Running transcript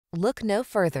Look no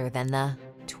further than the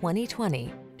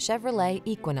 2020 Chevrolet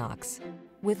Equinox.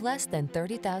 With less than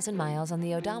 30,000 miles on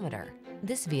the odometer,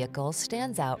 this vehicle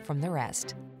stands out from the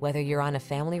rest. Whether you're on a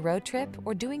family road trip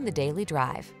or doing the daily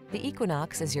drive, the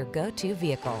Equinox is your go-to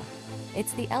vehicle.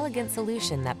 It's the elegant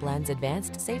solution that blends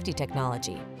advanced safety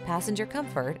technology, passenger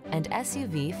comfort, and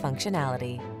SUV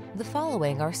functionality. The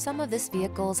following are some of this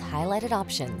vehicle's highlighted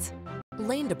options: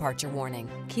 lane departure warning,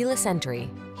 keyless entry,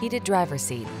 heated driver's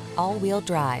seat, all-wheel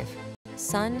drive,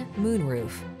 sun,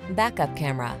 moonroof, backup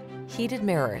camera, heated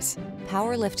mirrors,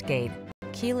 power liftgate,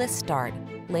 keyless start,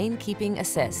 lane keeping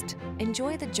assist.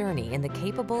 Enjoy the journey in the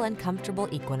capable and comfortable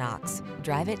Equinox.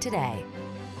 Drive it today.